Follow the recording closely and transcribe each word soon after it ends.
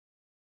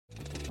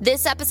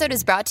This episode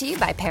is brought to you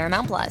by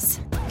Paramount Plus.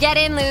 Get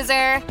in,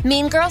 loser!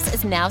 Mean Girls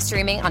is now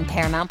streaming on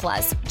Paramount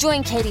Plus.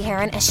 Join Katie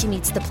Heron as she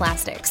meets the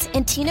plastics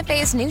in Tina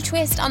Fey's new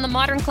twist on the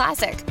modern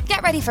classic.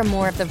 Get ready for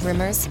more of the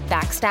rumors,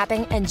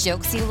 backstabbing, and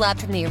jokes you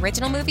loved from the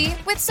original movie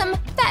with some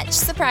fetch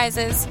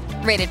surprises.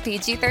 Rated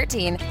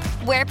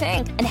PG-13. Wear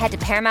pink and head to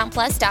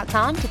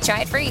ParamountPlus.com to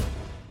try it free.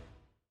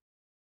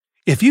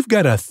 If you've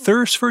got a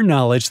thirst for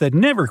knowledge that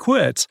never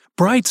quits,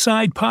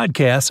 Brightside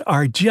Podcasts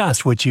are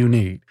just what you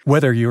need.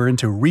 Whether you're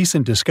into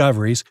recent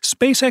discoveries,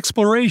 space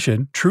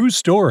exploration, true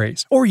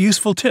stories, or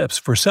useful tips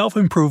for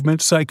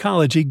self-improvement,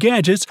 psychology,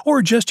 gadgets,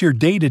 or just your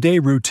day-to-day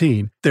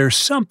routine, there's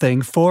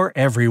something for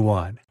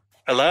everyone.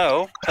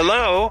 Hello?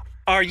 Hello?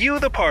 Are you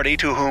the party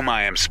to whom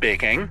I am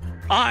speaking?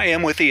 I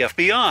am with the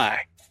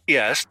FBI.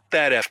 Yes,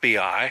 that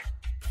FBI.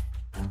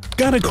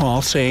 Got a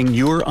call saying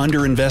you're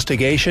under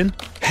investigation?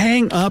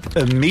 Hang up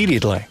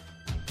immediately.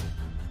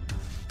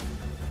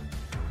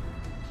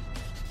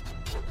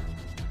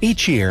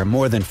 Each year,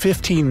 more than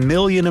 15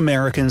 million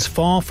Americans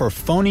fall for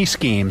phony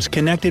schemes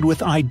connected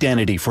with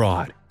identity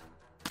fraud.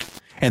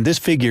 And this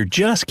figure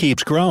just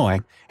keeps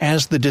growing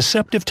as the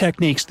deceptive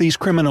techniques these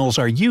criminals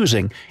are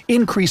using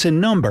increase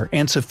in number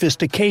and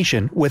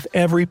sophistication with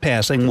every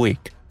passing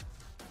week.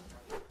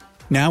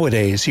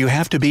 Nowadays, you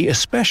have to be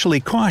especially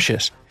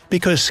cautious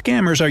because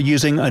scammers are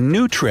using a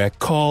new trick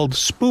called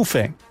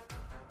spoofing.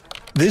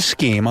 This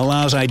scheme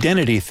allows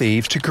identity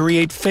thieves to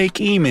create fake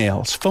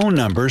emails, phone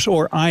numbers,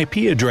 or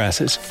IP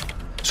addresses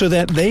so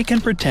that they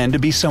can pretend to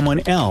be someone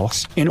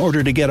else in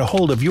order to get a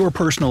hold of your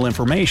personal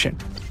information.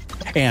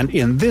 And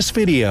in this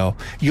video,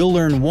 you'll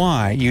learn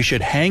why you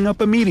should hang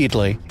up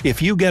immediately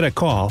if you get a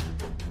call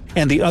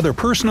and the other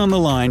person on the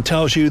line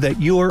tells you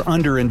that you're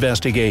under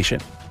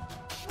investigation.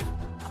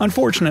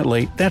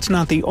 Unfortunately, that's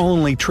not the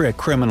only trick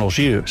criminals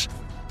use.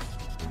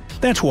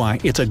 That's why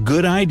it's a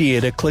good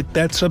idea to click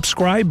that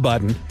subscribe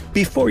button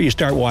before you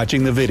start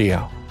watching the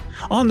video.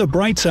 On the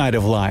bright side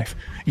of life,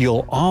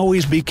 you'll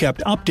always be kept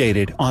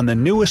updated on the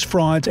newest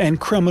frauds and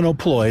criminal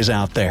ploys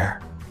out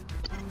there.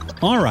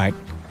 Alright,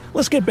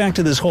 let's get back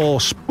to this whole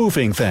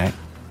spoofing thing.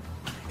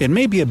 It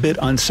may be a bit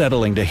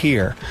unsettling to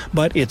hear,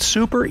 but it's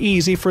super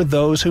easy for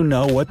those who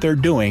know what they're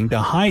doing to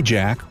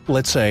hijack,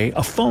 let's say,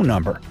 a phone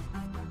number.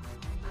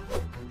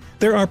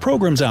 There are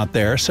programs out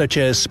there such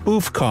as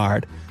Spoof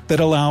Card that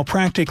allow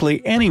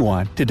practically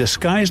anyone to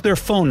disguise their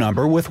phone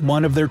number with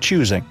one of their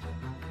choosing.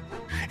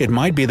 It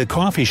might be the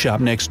coffee shop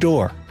next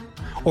door,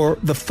 or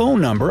the phone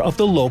number of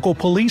the local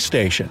police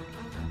station.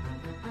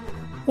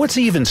 What's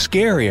even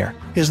scarier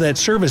is that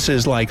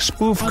services like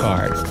Spoof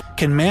Card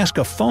can mask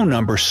a phone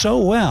number so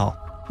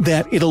well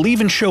that it'll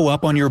even show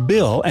up on your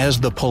bill as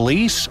the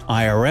police,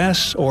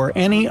 IRS, or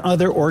any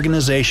other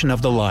organization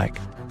of the like.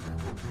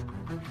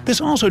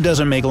 This also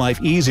doesn't make life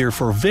easier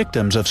for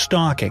victims of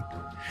stalking.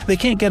 They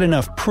can't get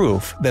enough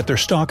proof that their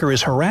stalker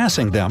is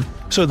harassing them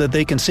so that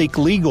they can seek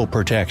legal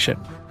protection.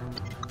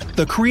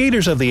 The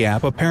creators of the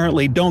app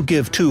apparently don't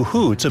give two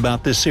hoots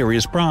about this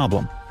serious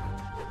problem.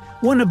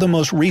 One of the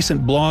most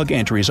recent blog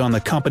entries on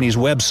the company's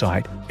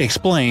website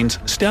explains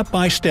step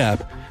by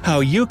step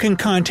how you can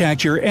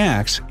contact your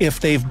ex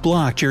if they've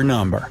blocked your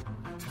number.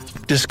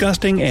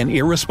 Disgusting and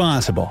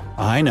irresponsible,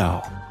 I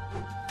know.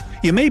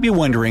 You may be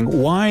wondering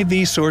why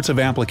these sorts of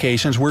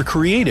applications were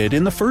created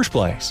in the first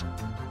place.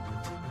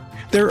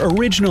 Their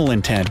original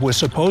intent was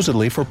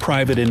supposedly for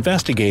private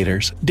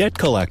investigators, debt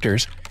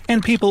collectors,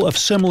 and people of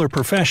similar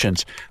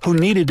professions who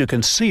needed to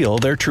conceal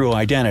their true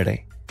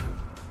identity.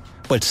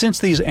 But since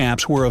these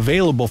apps were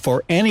available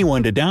for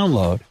anyone to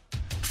download,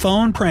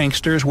 phone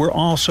pranksters were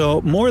also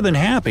more than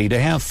happy to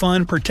have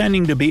fun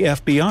pretending to be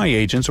FBI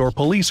agents or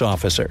police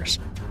officers.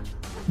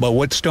 But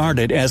what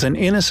started as an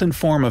innocent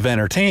form of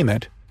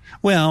entertainment,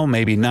 well,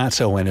 maybe not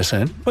so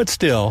innocent, but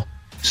still,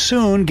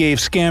 soon gave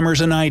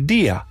scammers an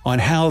idea on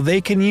how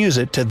they can use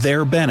it to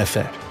their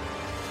benefit.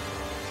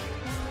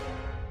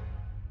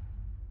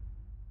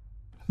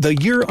 The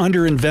You're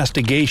Under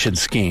Investigation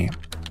scheme.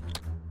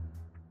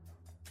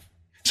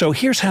 So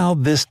here's how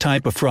this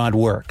type of fraud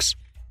works.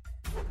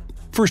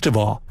 First of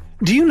all,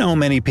 do you know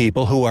many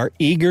people who are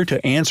eager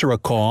to answer a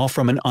call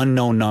from an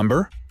unknown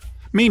number?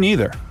 Me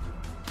neither.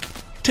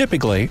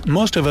 Typically,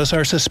 most of us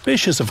are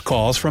suspicious of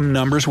calls from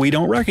numbers we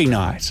don't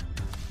recognize.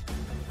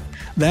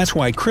 That's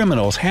why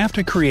criminals have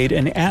to create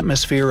an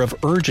atmosphere of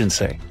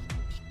urgency.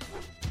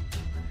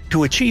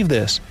 To achieve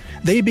this,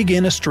 they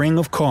begin a string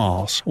of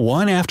calls,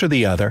 one after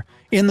the other,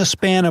 in the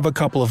span of a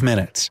couple of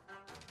minutes.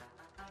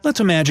 Let's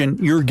imagine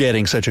you're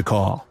getting such a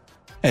call.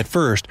 At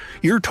first,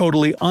 you're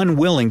totally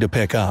unwilling to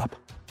pick up.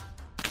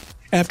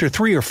 After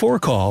 3 or 4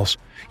 calls,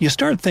 you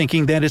start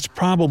thinking that it's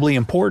probably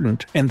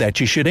important and that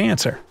you should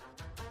answer.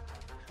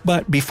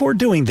 But before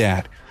doing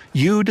that,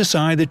 you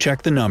decide to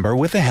check the number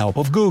with the help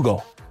of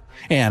Google.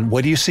 And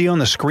what do you see on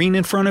the screen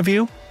in front of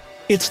you?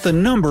 It's the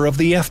number of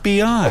the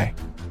FBI.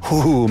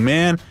 Ooh,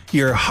 man,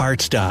 your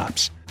heart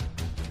stops.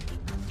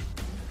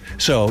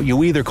 So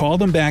you either call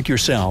them back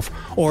yourself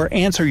or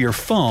answer your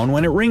phone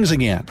when it rings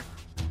again.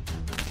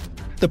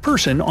 The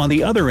person on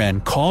the other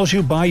end calls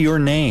you by your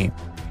name,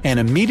 and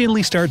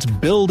immediately starts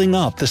building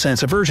up the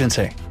sense of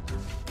urgency.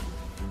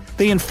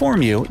 They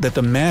inform you that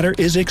the matter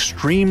is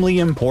extremely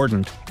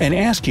important and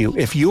ask you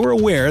if you're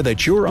aware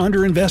that you're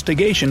under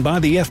investigation by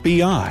the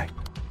FBI.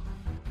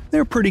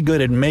 They're pretty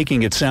good at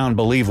making it sound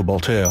believable,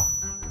 too.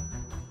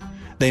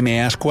 They may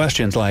ask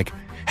questions like,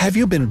 "Have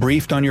you been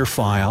briefed on your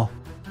file?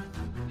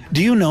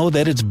 Do you know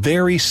that it's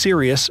very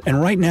serious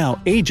and right now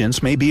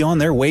agents may be on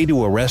their way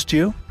to arrest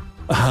you?"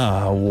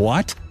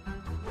 What?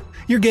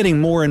 You're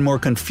getting more and more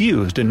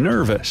confused and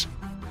nervous.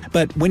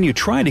 But when you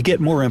try to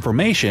get more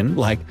information,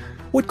 like,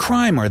 what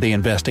crime are they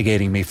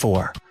investigating me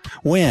for?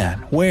 When?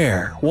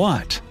 Where?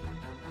 What?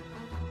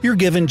 You're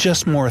given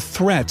just more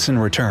threats in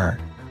return.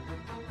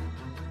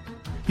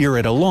 You're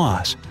at a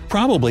loss,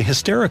 probably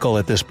hysterical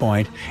at this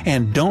point,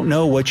 and don't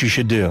know what you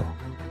should do.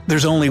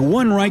 There's only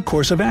one right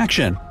course of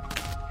action.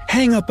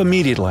 Hang up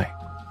immediately.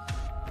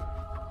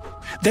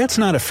 That's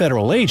not a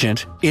federal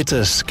agent, it's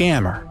a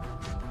scammer.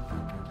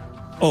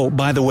 Oh,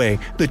 by the way,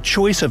 the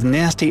choice of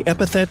nasty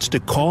epithets to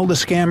call the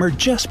scammer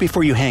just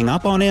before you hang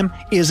up on him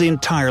is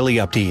entirely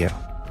up to you.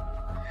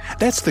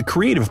 That's the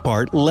creative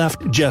part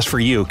left just for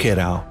you,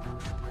 kiddo.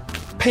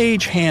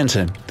 Paige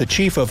Hansen, the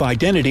chief of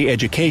identity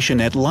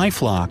education at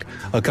LifeLock,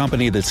 a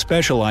company that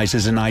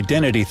specializes in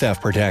identity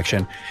theft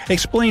protection,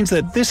 explains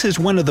that this is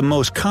one of the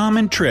most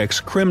common tricks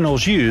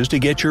criminals use to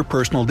get your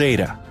personal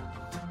data.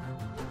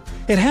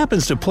 It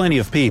happens to plenty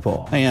of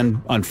people,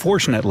 and,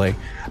 unfortunately,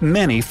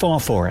 many fall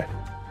for it.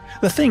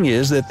 The thing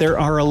is that there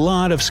are a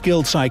lot of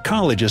skilled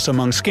psychologists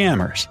among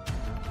scammers.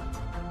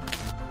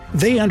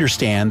 They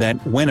understand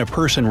that when a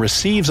person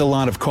receives a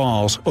lot of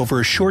calls over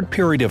a short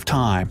period of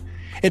time,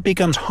 it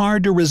becomes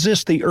hard to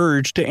resist the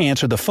urge to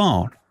answer the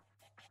phone.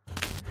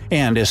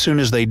 And as soon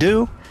as they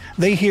do,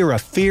 they hear a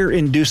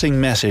fear-inducing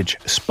message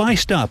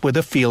spiced up with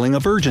a feeling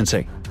of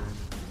urgency.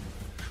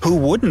 Who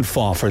wouldn't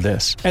fall for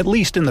this, at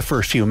least in the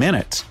first few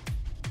minutes?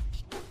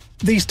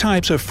 These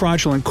types of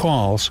fraudulent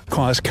calls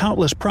cause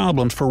countless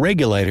problems for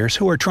regulators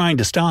who are trying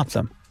to stop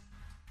them.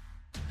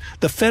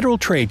 The Federal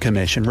Trade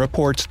Commission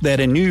reports that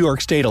in New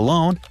York State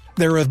alone,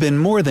 there have been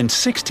more than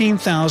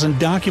 16,000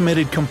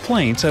 documented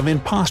complaints of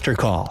imposter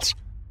calls.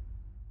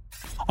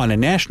 On a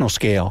national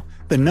scale,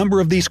 the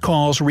number of these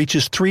calls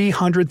reaches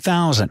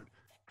 300,000.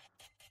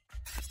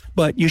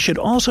 But you should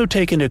also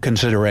take into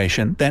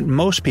consideration that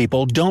most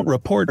people don't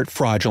report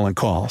fraudulent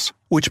calls,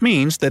 which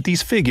means that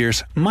these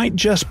figures might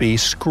just be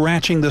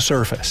scratching the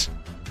surface.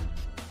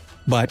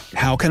 But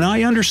how can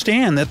I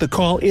understand that the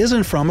call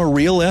isn't from a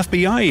real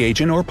FBI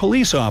agent or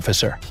police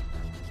officer?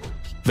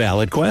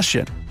 Valid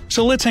question,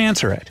 so let's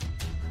answer it.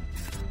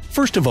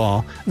 First of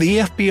all,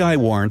 the FBI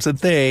warns that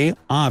they,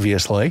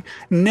 obviously,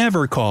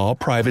 never call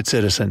private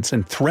citizens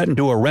and threaten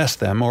to arrest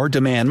them or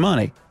demand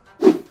money.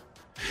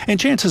 And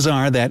chances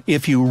are that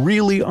if you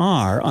really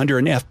are under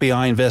an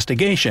FBI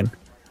investigation,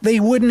 they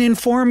wouldn't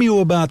inform you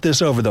about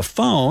this over the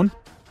phone.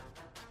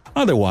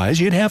 Otherwise,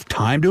 you'd have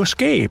time to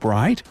escape,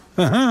 right?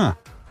 The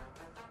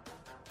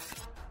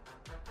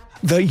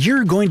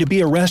 "you're going to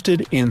be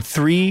arrested in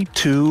 3,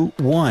 2,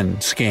 1"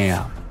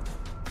 scam.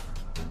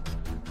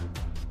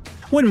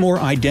 One more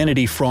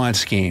identity fraud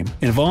scheme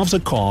involves a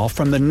call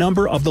from the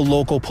number of the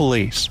local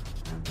police.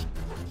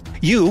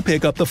 You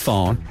pick up the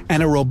phone,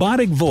 and a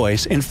robotic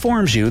voice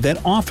informs you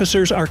that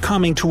officers are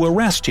coming to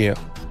arrest you.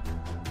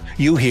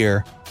 You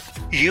hear,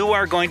 "You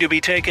are going to be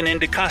taken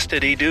into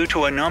custody due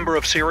to a number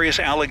of serious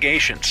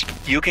allegations.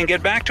 You can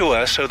get back to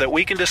us so that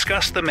we can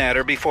discuss the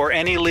matter before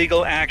any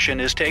legal action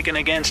is taken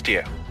against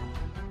you."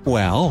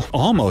 Well,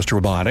 almost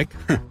robotic.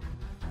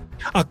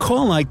 A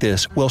call like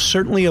this will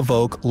certainly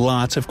evoke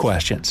lots of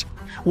questions.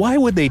 Why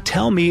would they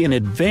tell me in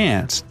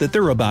advance that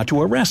they're about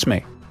to arrest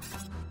me?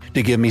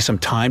 To give me some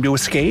time to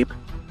escape?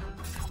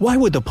 Why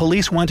would the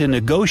police want to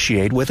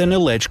negotiate with an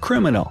alleged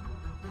criminal?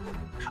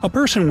 A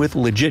person with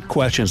legit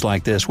questions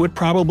like this would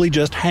probably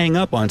just hang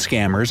up on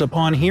scammers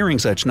upon hearing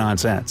such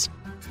nonsense.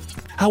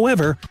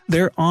 However,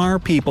 there are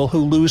people who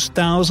lose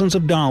thousands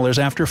of dollars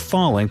after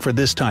falling for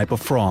this type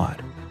of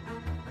fraud.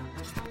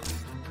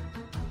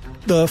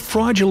 The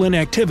fraudulent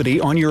activity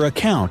on your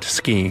account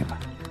scheme.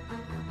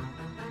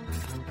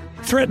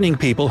 Threatening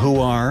people who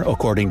are,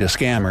 according to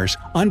scammers,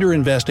 under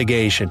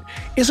investigation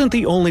isn't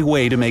the only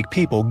way to make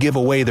people give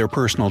away their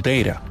personal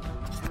data.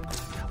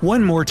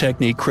 One more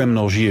technique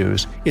criminals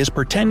use is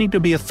pretending to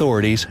be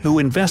authorities who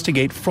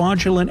investigate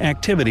fraudulent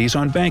activities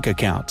on bank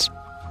accounts.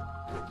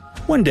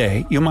 One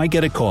day, you might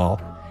get a call,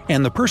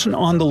 and the person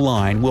on the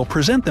line will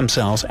present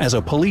themselves as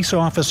a police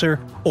officer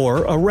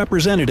or a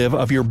representative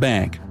of your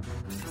bank.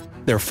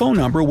 Their phone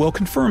number will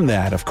confirm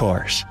that, of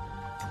course.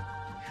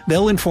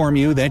 They'll inform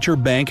you that your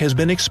bank has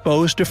been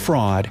exposed to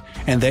fraud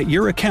and that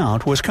your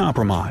account was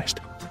compromised.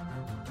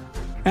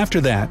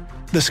 After that,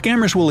 the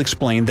scammers will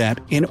explain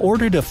that in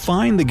order to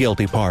find the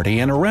guilty party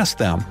and arrest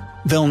them,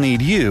 they'll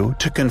need you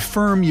to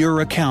confirm your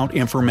account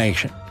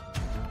information.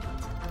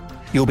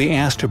 You'll be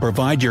asked to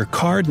provide your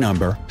card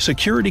number,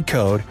 security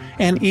code,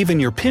 and even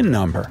your PIN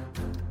number.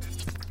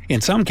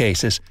 In some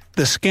cases,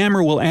 the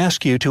scammer will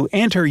ask you to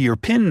enter your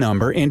PIN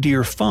number into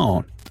your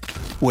phone.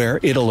 where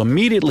it'll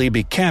immediately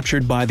be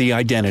captured by the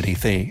identity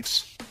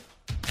thieves.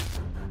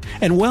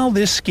 And while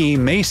this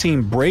scheme may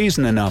seem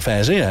brazen enough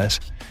as is,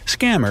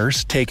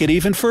 scammers take it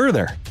even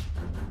further.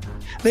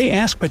 They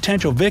ask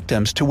potential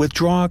victims to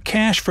withdraw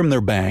cash from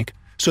their bank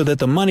so that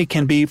the money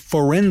can be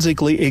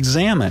forensically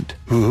examined.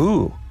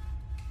 Ooh.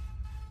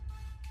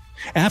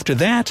 After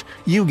that,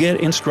 you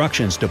get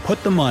instructions to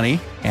put the money,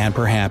 and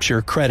perhaps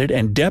your credit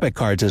and debit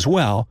cards as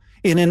well,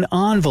 in an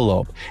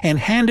envelope and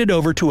hand it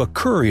over to a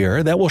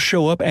courier that will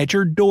show up at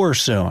your door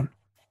soon.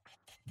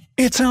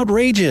 It's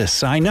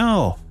outrageous, I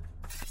know.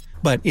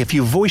 But if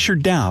you voice your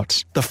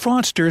doubts, the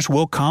fraudsters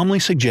will calmly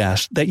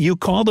suggest that you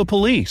call the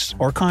police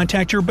or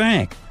contact your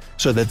bank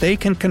so that they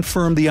can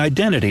confirm the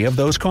identity of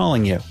those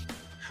calling you.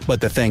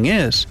 But the thing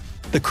is,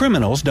 the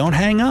criminals don't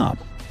hang up.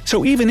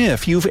 So even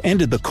if you've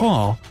ended the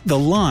call, the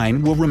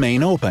line will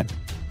remain open.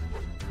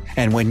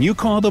 And when you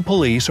call the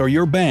police or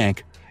your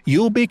bank,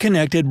 you'll be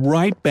connected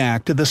right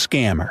back to the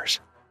scammers.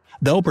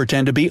 They'll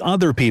pretend to be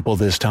other people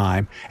this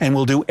time and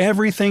will do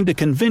everything to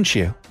convince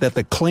you that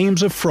the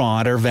claims of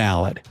fraud are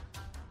valid.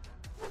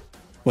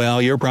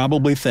 Well, you're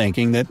probably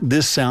thinking that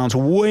this sounds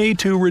way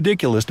too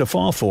ridiculous to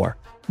fall for,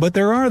 but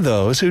there are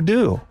those who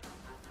do.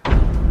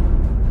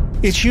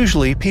 It's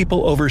usually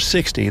people over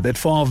 60 that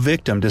fall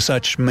victim to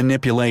such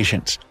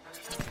manipulations,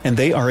 and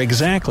they are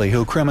exactly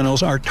who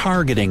criminals are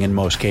targeting in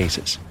most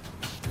cases.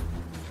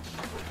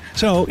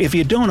 So, if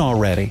you don't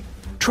already,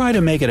 try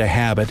to make it a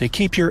habit to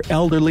keep your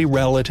elderly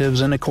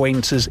relatives and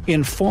acquaintances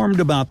informed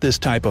about this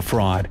type of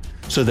fraud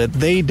so that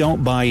they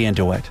don't buy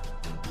into it.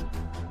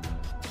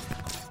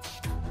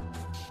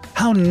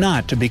 How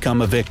not to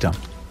become a victim.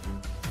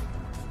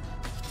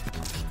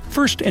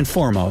 First and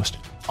foremost,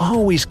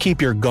 always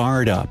keep your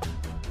guard up.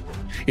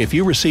 If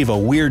you receive a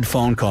weird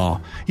phone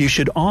call, you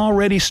should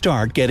already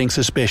start getting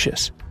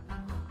suspicious.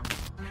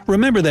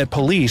 Remember that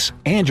police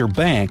and your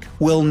bank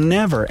will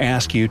never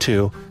ask you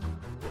to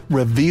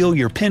reveal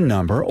your PIN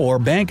number or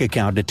bank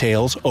account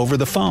details over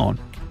the phone.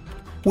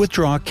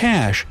 Withdraw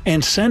cash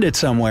and send it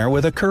somewhere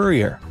with a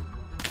courier.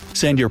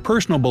 Send your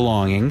personal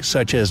belongings,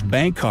 such as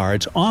bank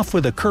cards, off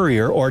with a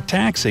courier or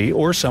taxi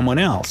or someone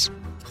else.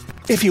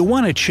 If you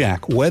want to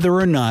check whether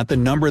or not the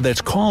number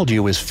that's called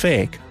you is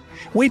fake,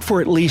 wait for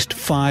at least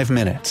 5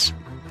 minutes.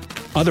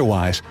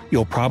 Otherwise,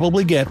 you'll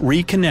probably get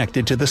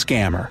reconnected to the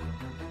scammer.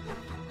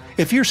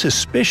 If you're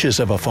suspicious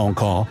of a phone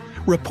call,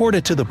 report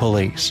it to the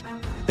police.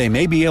 They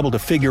may be able to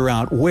figure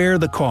out where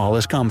the call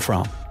has come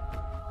from.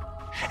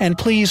 And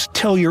please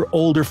tell your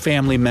older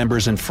family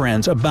members and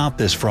friends about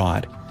this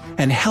fraud,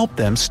 and help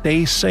them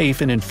stay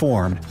safe and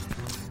informed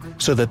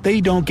so that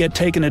they don't get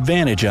taken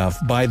advantage of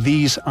by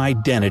these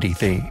identity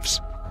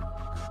thieves.